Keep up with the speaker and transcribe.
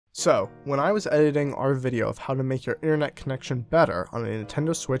So, when I was editing our video of how to make your internet connection better on a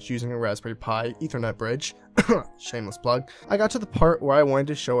Nintendo Switch using a Raspberry Pi Ethernet bridge, shameless plug, I got to the part where I wanted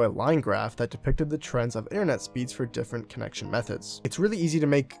to show a line graph that depicted the trends of internet speeds for different connection methods. It's really easy to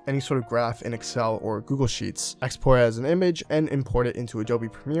make any sort of graph in Excel or Google Sheets, export it as an image, and import it into Adobe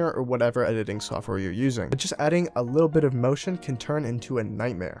Premiere or whatever editing software you're using. But just adding a little bit of motion can turn into a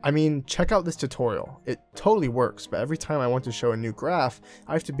nightmare. I mean, check out this tutorial. It totally works, but every time I want to show a new graph,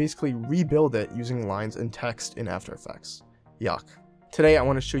 I have to basically rebuild it using lines and text in After Effects. Yuck. Today I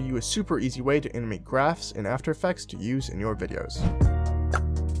want to show you a super easy way to animate graphs in After Effects to use in your videos.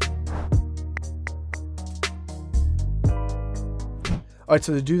 Alright,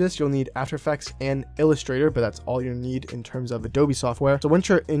 so to do this, you'll need After Effects and Illustrator, but that's all you need in terms of Adobe software. So once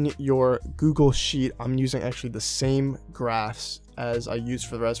you're in your Google Sheet, I'm using actually the same graphs as I used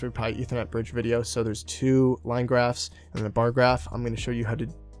for the Raspberry Pi Ethernet bridge video. So there's two line graphs and a bar graph. I'm going to show you how to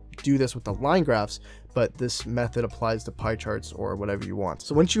do this with the line graphs, but this method applies to pie charts or whatever you want.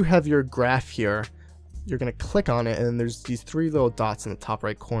 So once you have your graph here, you're going to click on it, and then there's these three little dots in the top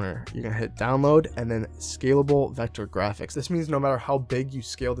right corner. You're going to hit download and then Scalable Vector Graphics. This means no matter how big you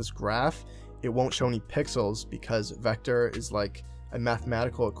scale this graph, it won't show any pixels because vector is like a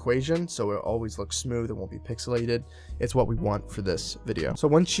mathematical equation, so it always looks smooth, it won't be pixelated. It's what we want for this video. So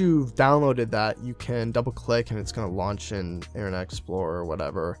once you've downloaded that, you can double click and it's going to launch in Internet Explorer or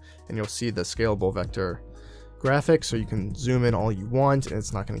whatever, and you'll see the Scalable Vector Graphics, so you can zoom in all you want and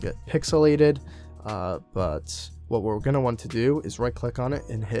it's not going to get pixelated. But what we're going to want to do is right click on it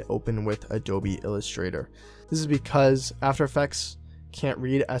and hit open with Adobe Illustrator. This is because After Effects can't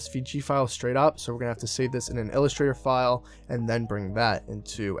read SVG files straight up, so we're gonna have to save this in an Illustrator file and then bring that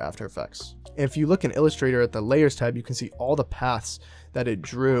into After Effects. If you look in Illustrator at the Layers tab, you can see all the paths that it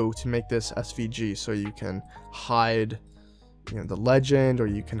drew to make this SVG, so you can hide the legend, or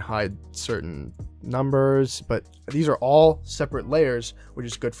you can hide certain numbers, but these are all separate layers, which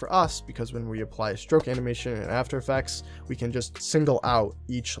is good for us because when we apply a stroke animation in After Effects, we can just single out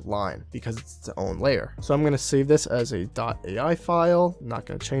each line because it's its own layer. So I'm going to save this as a .ai file, not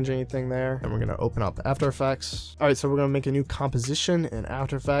going to change anything there, and we're going to open up After Effects. All right, so we're going to make a new composition in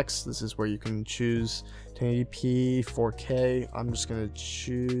After Effects. This is where you can choose 1080p, 4K. I'm just going to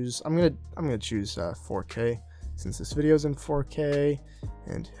choose, I'm going to choose 4K. Since this video is in 4K,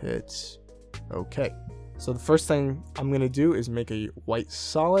 and hit OK. So the first thing I'm going to do is make a white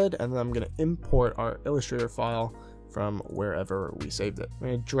solid, and then I'm going to import our Illustrator file from wherever we saved it. I'm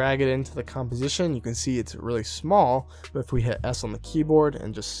going to drag it into the composition. You can see it's really small, but if we hit S on the keyboard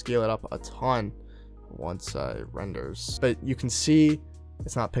and just scale it up a ton once it renders. But you can see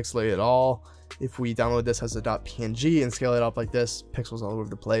it's not pixelated at all. If we download this as a .png and scale it up like this, pixels all over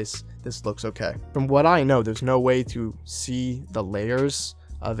the place, this looks okay. From what I know, there's no way to see the layers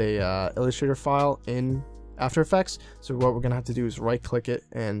of a Illustrator file in After Effects. So what we're gonna have to do is right click it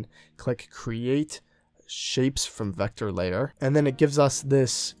and click Create Shapes from Vector Layer. And then it gives us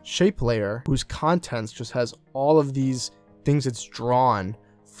this shape layer whose contents just has all of these things it's drawn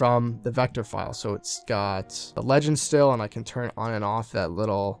from the vector file. So it's got the legend still, and I can turn on and off that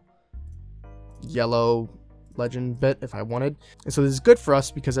little yellow legend bit if I wanted. And so this is good for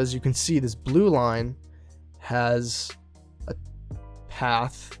us because, as you can see, this blue line has a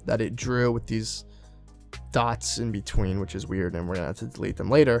path that it drew with these dots in between, which is weird, and we're gonna have to delete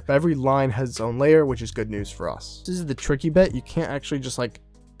them later. But every line has its own layer, which is good news for us. This is the tricky bit. You can't actually just like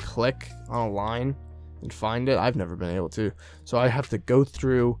click on a line and find it. I've never been able to, so I have to go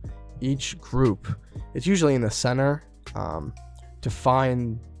through each group. It's usually in the center to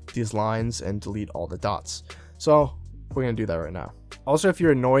find these lines and delete all the dots. So we're gonna do that right now. Also, if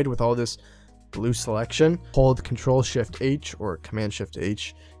you're annoyed with all this blue selection, hold Control-Shift-H or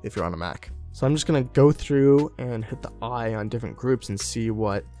Command-Shift-H if you're on a Mac. So I'm just gonna go through and hit the eye on different groups and see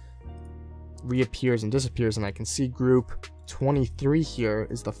what reappears and disappears, and I can see group 23 here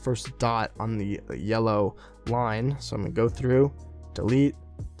is the first dot on the yellow line. So I'm gonna go through, delete,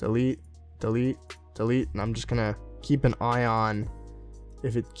 delete, delete, delete, and I'm just gonna keep an eye on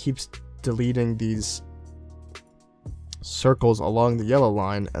if it keeps deleting these circles along the yellow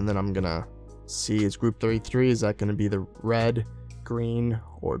line, and then I'm gonna see, is group 33, is that gonna be the red, green,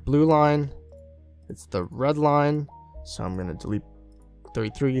 or blue line? It's the red line, so I'm gonna delete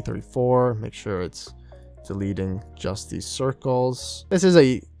 33, 34, make sure it's deleting just these circles. This is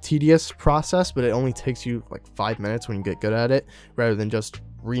a tedious process, but it only takes you like 5 minutes when you get good at it, rather than just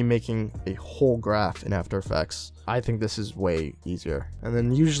remaking a whole graph in After Effects. I think this is way easier. And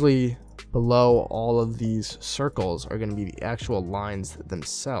then usually below all of these circles are going to be the actual lines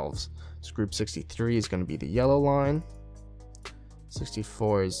themselves. So group 63 is going to be the yellow line.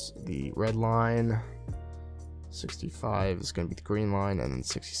 64 is the red line, 65 is going to be the green line, and then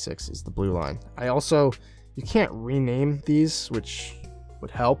 66 is the blue line. You can't rename these, which would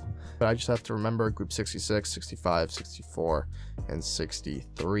help, but I just have to remember group 66, 65, 64, and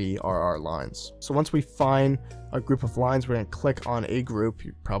 63 are our lines. So once we find a group of lines, we're going to click on a group,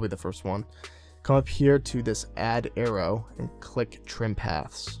 probably the first one, come up here to this add arrow and click trim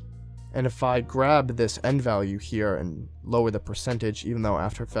paths. And if I grab this end value here and lower the percentage, even though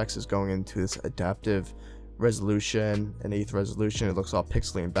After Effects is going into this adaptive resolution and 8th resolution, it looks all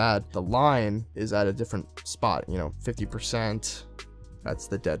pixely and bad. The line is at a different spot, 50%, that's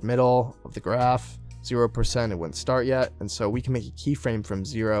the dead middle of the graph, 0%, it wouldn't start yet, and so we can make a keyframe from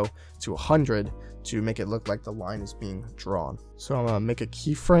 0 to 100 to make it look like the line is being drawn. So I'm gonna make a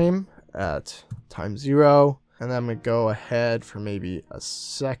keyframe at time 0, and then I'm gonna go ahead for maybe a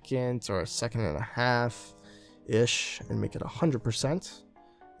second or a second and a half ish and make it 100%.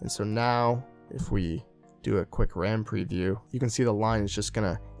 And so now if we do a quick RAM preview, you can see the line is just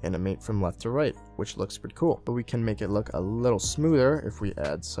gonna animate from left to right, which looks pretty cool. But we can make it look a little smoother if we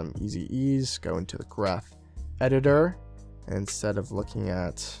add some easy ease, go into the graph editor, and instead of looking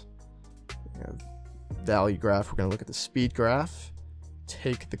at value graph, we're gonna look at the speed graph,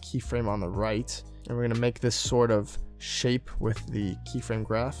 take the keyframe on the right, and we're gonna make this sort of shape with the keyframe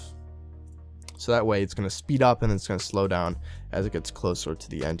graph. So that way it's gonna speed up and then it's gonna slow down as it gets closer to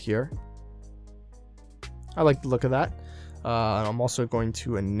the end here. I like the look of that. I'm also going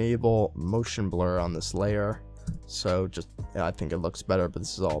to enable motion blur on this layer. So I think it looks better, but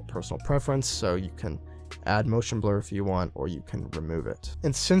this is all personal preference. So you can add motion blur if you want, or you can remove it.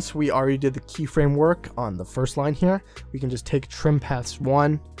 And since we already did the keyframe work on the first line here, we can just take trim paths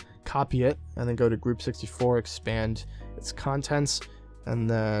 1, copy it, and then go to group 64, expand its contents, and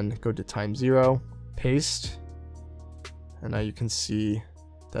then go to time 0, paste. And now you can see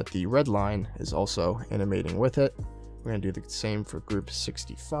that the red line is also animating with it. We're going to do the same for group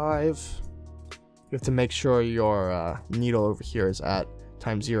 65. You have to make sure your needle over here is at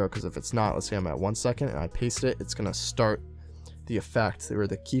time 0, because if it's not, let's say I'm at 1 second and I paste it, it's going to start the effect or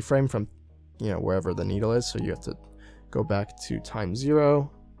the keyframe from wherever the needle is. So you have to go back to time 0,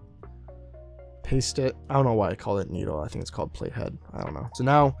 paste it. I don't know why I call it needle. I think it's called playhead. I don't know. So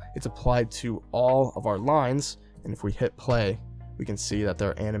now it's applied to all of our lines, and if we hit play, we can see that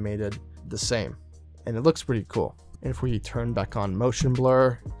they're animated the same, and it looks pretty cool. And if we turn back on motion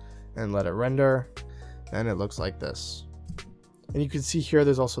blur and let it render, then it looks like this. And you can see here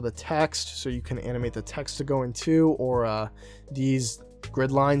there's also the text, so you can animate the text to go into, or these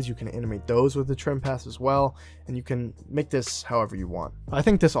grid lines, you can animate those with the trim path as well, and you can make this however you want. I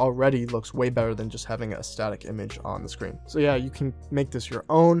think this already looks way better than just having a static image on the screen. So yeah, you can make this your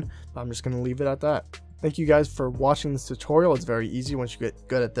own, but I'm just going to leave it at that. Thank you guys for watching this tutorial. It's very easy. Once you get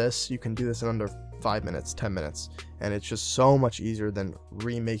good at this, you can do this in under 5 minutes, 10 minutes, and it's just so much easier than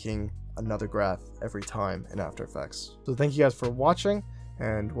remaking another graph every time in After Effects. So thank you guys for watching,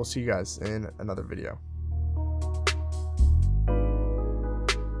 and we'll see you guys in another video.